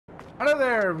Hello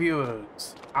there,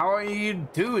 viewers. How are you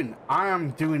doing? I am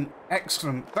doing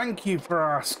excellent. Thank you for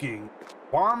asking.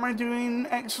 Why am I doing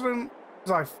excellent?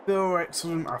 Because I feel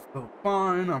excellent. I feel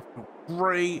fine. I feel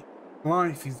great.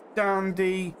 Life is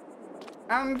dandy.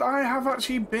 And I have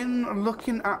actually been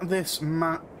looking at this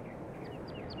map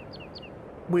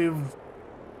with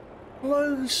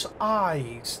close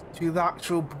eyes to the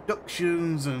actual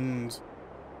productions and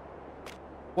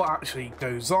what actually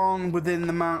goes on within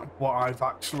the map, what I've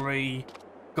actually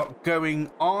got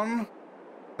going on,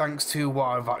 thanks to what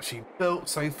I've actually built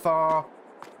so far.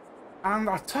 And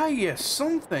I tell you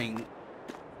something,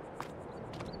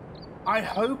 I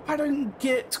hope I don't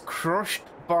get crushed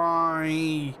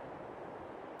by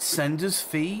senders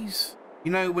fees.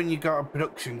 You know, when you got a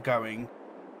production going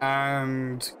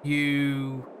and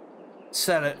you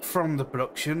sell it from the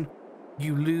production,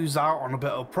 you lose out on a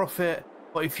bit of profit.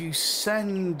 But if you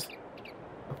send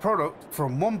a product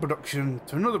from one production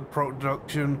to another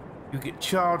production, you get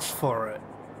charged for it.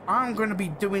 I'm going to be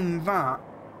doing that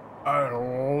a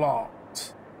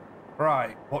lot.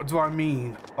 Right, what do I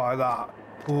mean by that?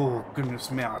 Oh,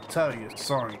 goodness me, I tell you,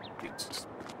 sorry. It's just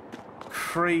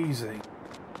crazy.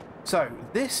 So,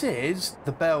 this is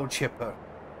the bell chipper.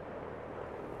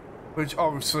 Which,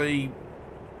 obviously,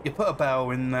 you put a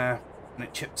bell in there and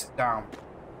it chips it down.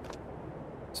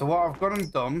 So what I've gone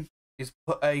and done is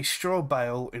put a straw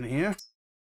bale in here.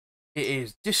 It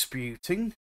is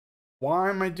disputing. Why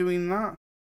am I doing that?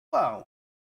 Well,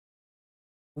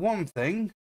 one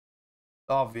thing,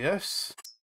 obvious,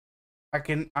 I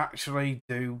can actually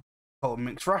do total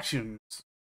mixed rations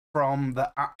from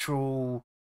the actual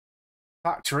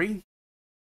factory,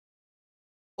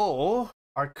 or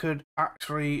I could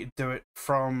actually do it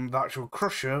from the actual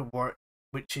crusher,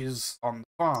 which is on the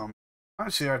farm.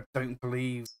 Actually, I don't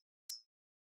believe...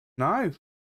 No.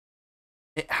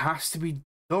 It has to be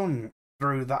done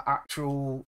through the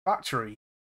actual factory.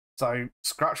 So,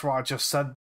 scratch what I just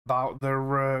said about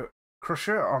the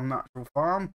crusher on the actual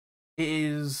farm. It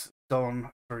is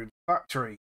done through the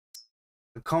factory.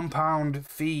 The compound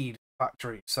feed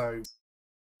factory. So,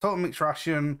 total mixed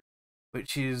ration,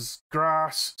 which is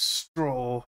grass,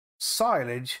 straw,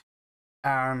 silage,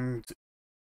 and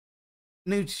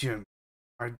nutrition.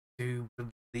 I do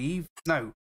believe,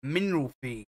 no, mineral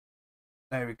feed.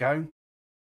 There we go.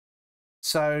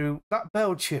 So that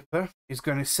bell chipper is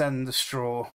going to send the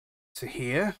straw to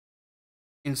here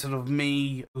instead of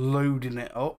me loading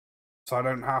it up, so I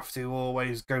don't have to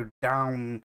always go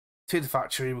down to the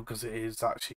factory because it is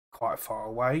actually quite far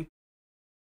away.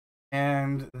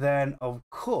 And then, of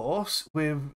course,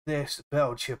 with this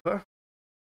bell chipper,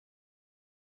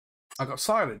 I got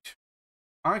silage.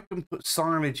 I can put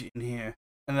silage in here,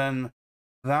 and then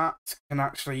that can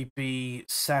actually be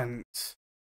sent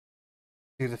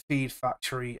to the feed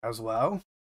factory as well,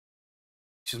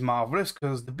 which is marvelous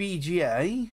because the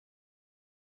BGA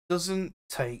doesn't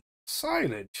take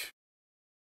silage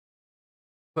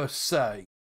per se.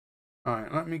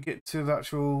 Alright, let me get to the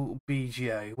actual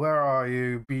BGA. Where are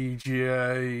you,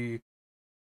 BGA?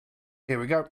 Here we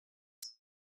go.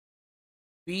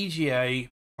 BGA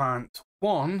plant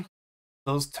 1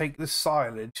 does take the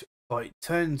silage, but it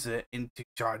turns it into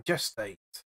digestate.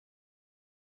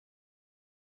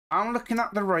 I'm looking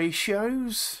at the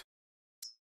ratios,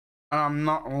 and I'm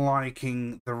not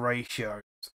liking the ratios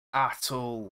at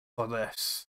all for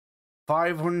this.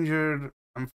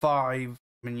 505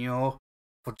 manure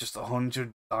for just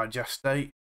 100 digestate.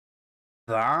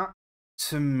 That,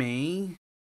 to me,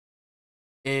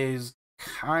 is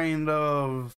kind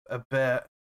of a bit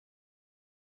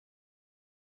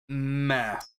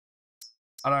meh.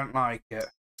 I don't like it.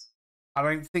 I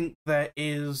don't think there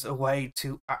is a way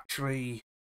to actually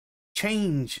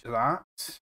change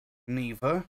that,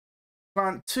 neither.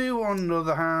 Plant 2, on the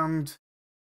other hand,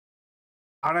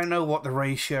 I don't know what the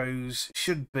ratios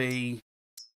should be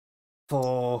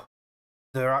for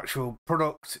their actual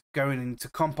product going into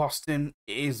composting.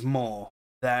 It is more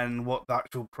than what the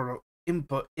actual product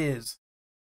input is.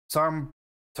 So I'm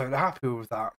totally happy with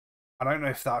that. I don't know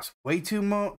if that's way too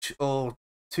much or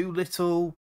too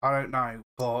little. I don't know.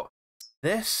 But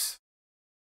this,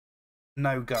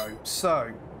 no go.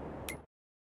 So,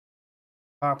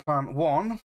 power plant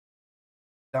 1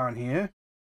 down here.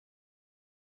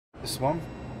 This one.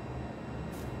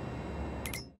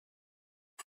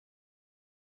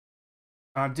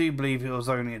 I do believe it was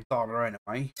only $1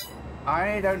 anyway.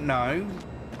 I don't know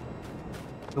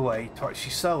the way to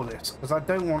actually sell this because I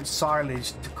don't want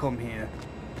silage to come here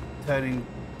turning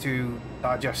to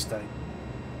digestate.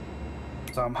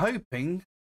 So I'm hoping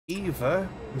either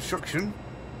construction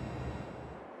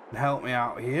can help me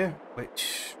out here,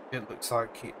 which it looks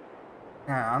like it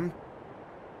can.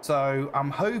 So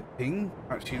I'm hoping,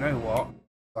 actually, you know what?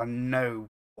 I know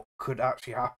what could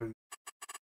actually happen.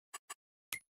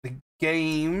 The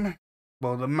game,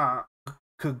 well, the map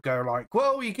could go like,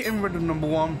 well, you're getting rid of number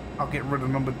 1, I'll get rid of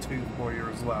number 2 for you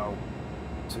as well.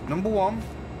 So number 1,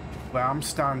 where I'm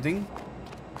standing.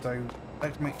 So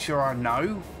let's make sure I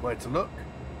know where to look.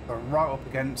 So I'm right up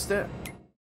against it.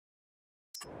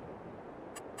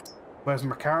 Where's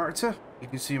my character? You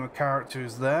can see my character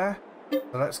is there. So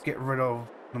let's get rid of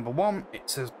number 1. It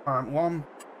says plant 1.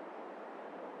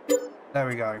 There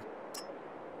we go.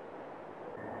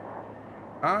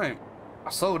 Alright, I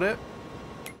sold it.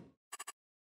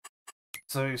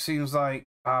 So it seems like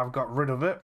I've got rid of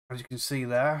it, as you can see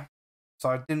there. So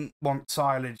I didn't want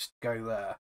silage to go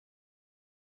there.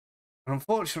 And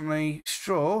unfortunately,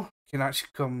 straw can actually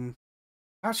come...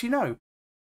 Actually, no.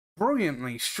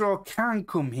 Brilliantly, straw can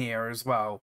come here as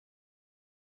well.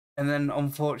 And then,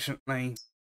 unfortunately,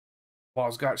 what I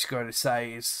was actually going to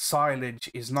say is silage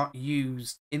is not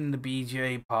used in the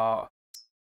BGA part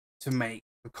to make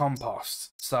the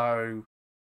compost. So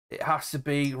it has to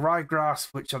be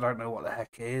ryegrass, which I don't know what the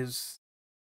heck is.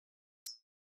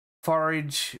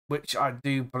 Forage, which I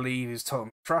do believe is total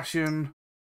nutrition.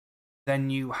 Then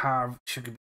you have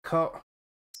sugar beet cut,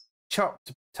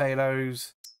 chopped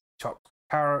potatoes, chopped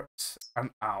carrots,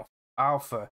 and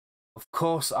alfalfa. Of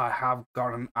course, I have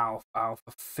got an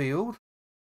alfalfa field.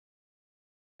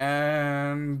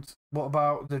 And what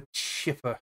about the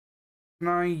chipper? Can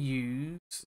I use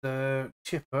the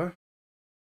chipper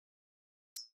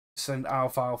to send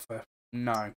alfalfa?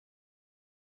 No.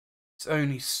 It's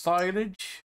only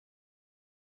silage,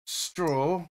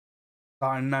 straw, that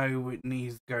I know it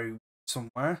needs to go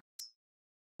somewhere.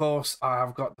 Of course, I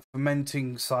have got the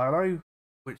fermenting silo,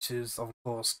 which is, of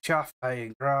course, chaff, hay,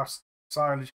 and grass,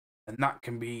 silage, and that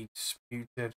can be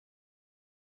distributed.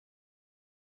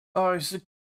 Oh,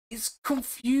 it's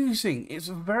confusing. It's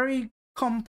very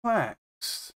complex.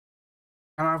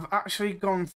 And I've actually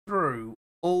gone through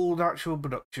all the actual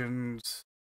productions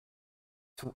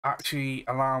to actually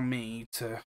allow me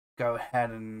to go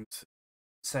ahead and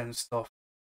send stuff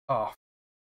off.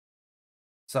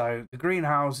 So the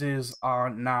greenhouses are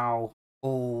now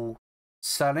all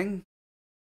selling,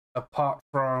 apart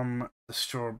from the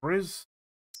strawberries,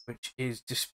 which is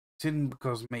disputing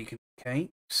because making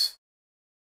cakes.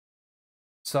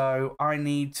 So I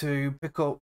need to pick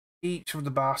up each of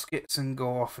the baskets and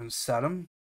go off and sell them.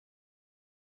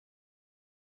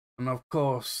 And of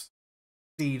course,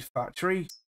 feed factory.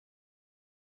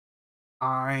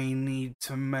 I need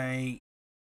to make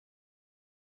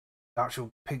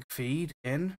actual pig feed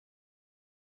in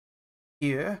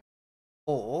here,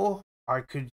 or I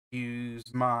could use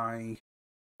my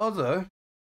other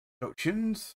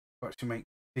productions to actually make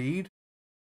feed.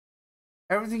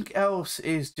 Everything else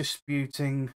is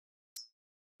disputing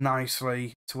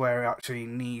nicely to where it actually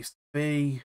needs to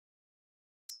be.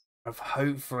 I've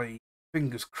hopefully,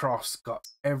 fingers crossed, got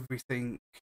everything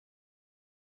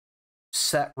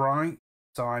set right,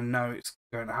 so I know it's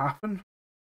going to happen.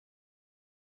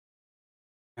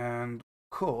 And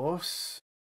of course,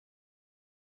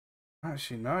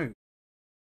 actually no,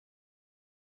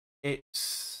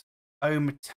 it's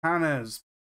Omatana's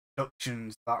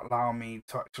productions that allow me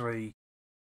to actually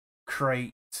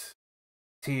create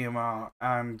TMR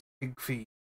and pig feed.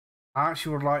 I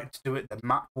actually would like to do it the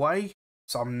map way,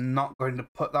 so I'm not going to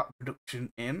put that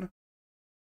production in.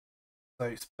 So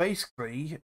it's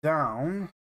basically down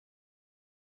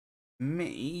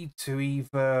me to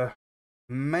either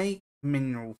make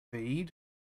mineral feed,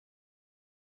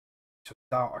 which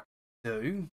I doubt I can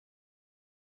do.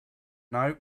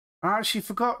 No, I actually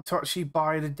forgot to actually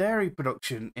buy the dairy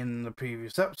production in the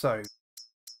previous episode.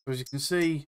 As you can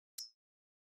see,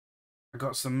 I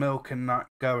got some milk and that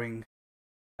going,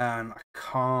 and I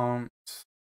can't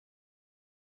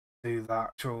do the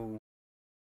actual,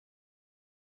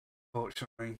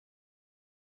 fortunately.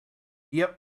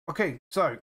 Yep, okay,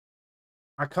 so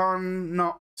I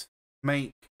cannot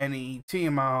make any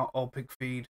TMR or pig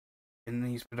feed in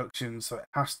these productions, so it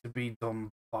has to be done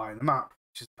by the map,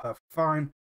 which is perfectly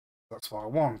fine. That's what I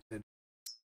wanted.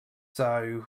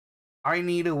 So I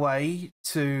need a way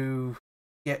to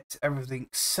get everything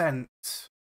sent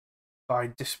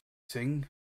by distributing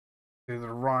to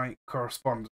the right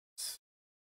correspondence.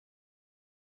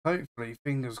 Hopefully,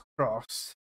 fingers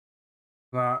crossed,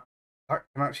 that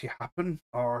can actually happen,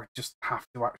 or just have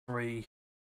to actually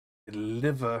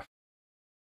deliver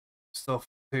stuff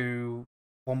to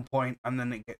one point and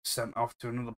then it gets sent off to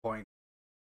another point.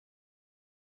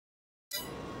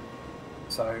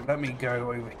 So let me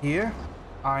go over here.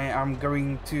 I am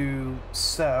going to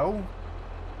sell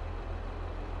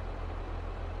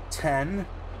 10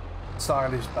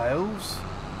 silage bales.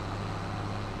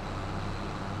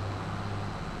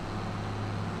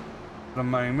 For the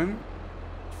moment.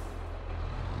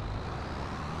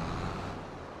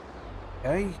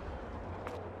 Okay.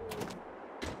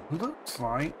 Looks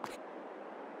like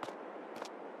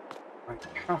I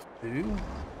have to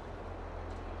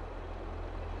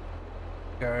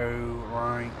go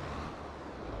like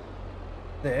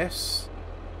this,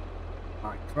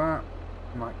 like that,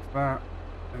 and like that.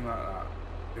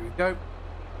 Here we go.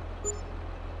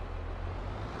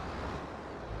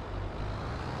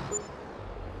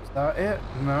 Is that it?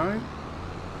 No,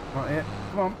 not it.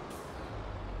 Come on.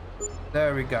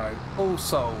 There we go. All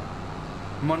sold.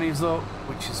 Money's up,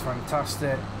 which is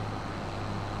fantastic.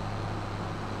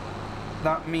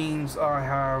 That means I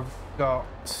have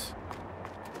got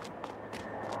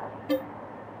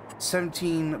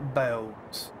 17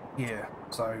 bales here.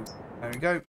 So there we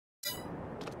go.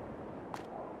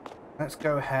 Let's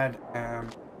go ahead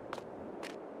and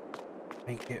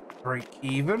make it break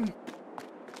even.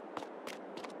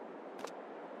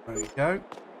 There we go.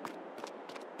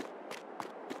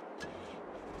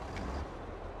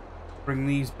 Bring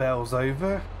these bales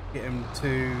over, get them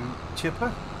to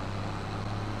chipper.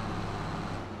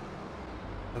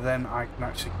 And then I can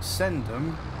actually send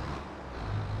them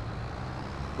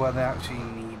where they actually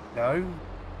need to go.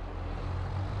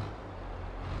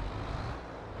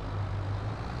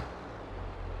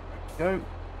 There we go.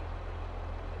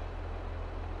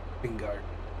 Bingo.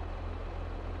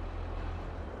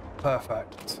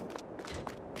 Perfect.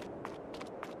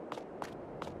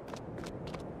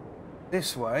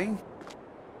 This way,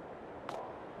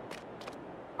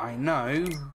 I know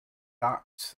that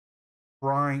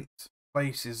right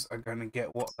places are going to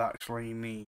get what they actually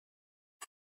need.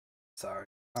 So,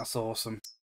 that's awesome.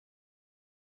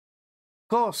 Of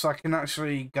course, I can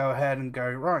actually go ahead and go,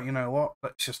 right, you know what,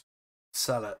 let's just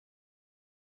sell it.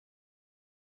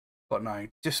 But no,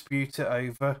 dispute it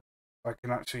over. I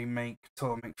can actually make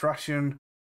total mixed ration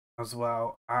as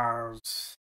well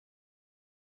as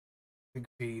pig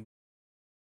feed.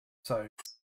 So,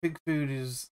 pig food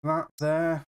is that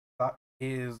there. That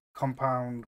is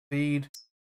compound feed.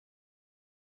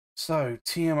 So,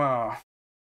 TMR.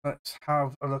 Let's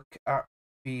have a look at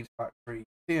feed factory.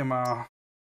 TMR.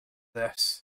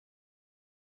 This.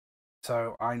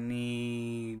 So, I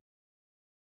need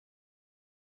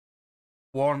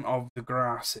one of the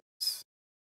grasses.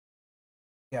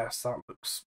 Yes, that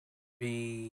looks to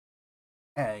be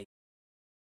hay.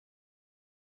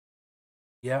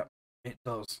 Yep, it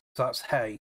does. So that's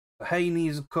hay. The hay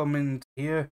needs to come in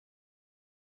here.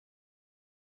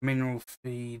 Mineral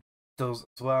feed does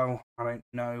as well. I don't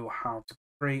know how to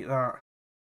create that.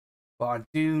 But I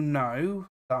do know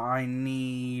that I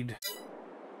need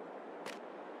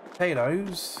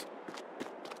potatoes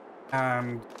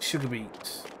and sugar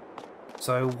beets.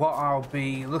 So what I'll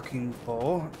be looking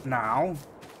for now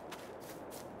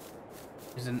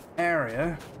is an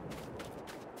area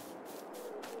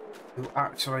to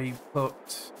actually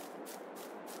put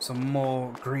some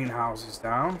more greenhouses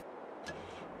down.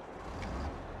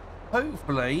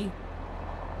 Hopefully,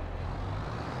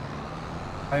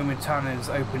 Home and Tanner's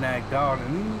open air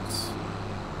gardens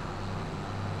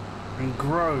and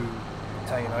grow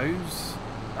potatoes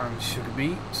and sugar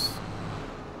beets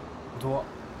and what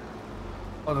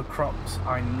other crops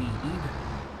I need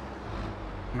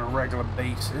on a regular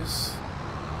basis.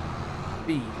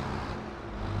 Feed.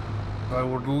 I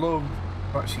would love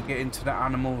to actually get into the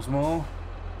animals more.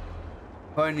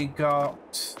 I've only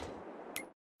got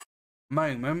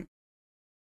moment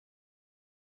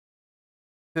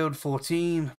field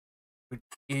 14, which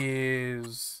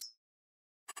is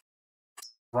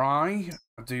rye,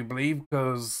 I do believe,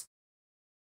 because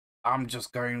I'm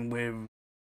just going with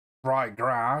rye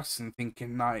grass and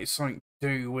thinking that it's something to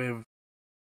do with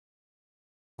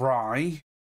rye.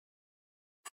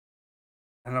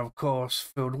 And of course,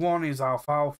 field 1 is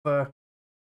alfalfa.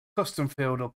 Custom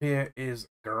field up here is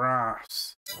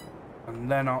grass. And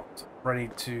they're not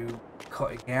ready to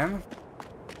cut again.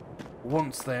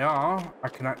 Once they are, I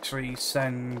can actually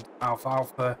send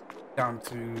alfalfa down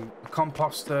to the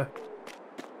composter,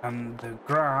 and the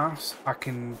grass I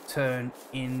can turn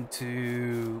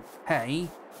into hay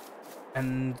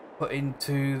and put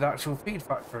into the actual feed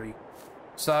factory.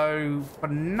 So for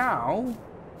now,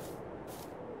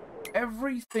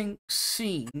 everything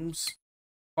seems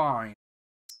fine.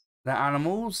 The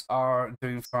animals are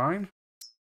doing fine.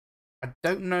 I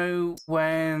don't know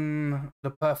when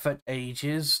the perfect age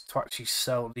is to actually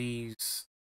sell these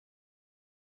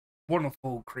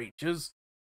wonderful creatures,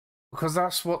 because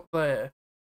that's what the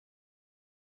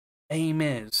aim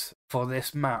is for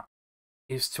this map,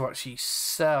 is to actually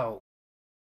sell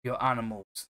your animals.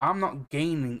 I'm not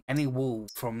gaining any wool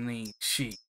from the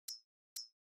sheep.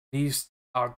 These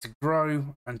are to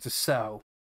grow and to sell.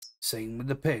 Same with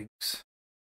the pigs.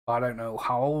 I don't know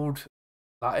how old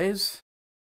that is,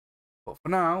 but for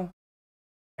now,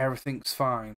 everything's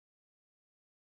fine.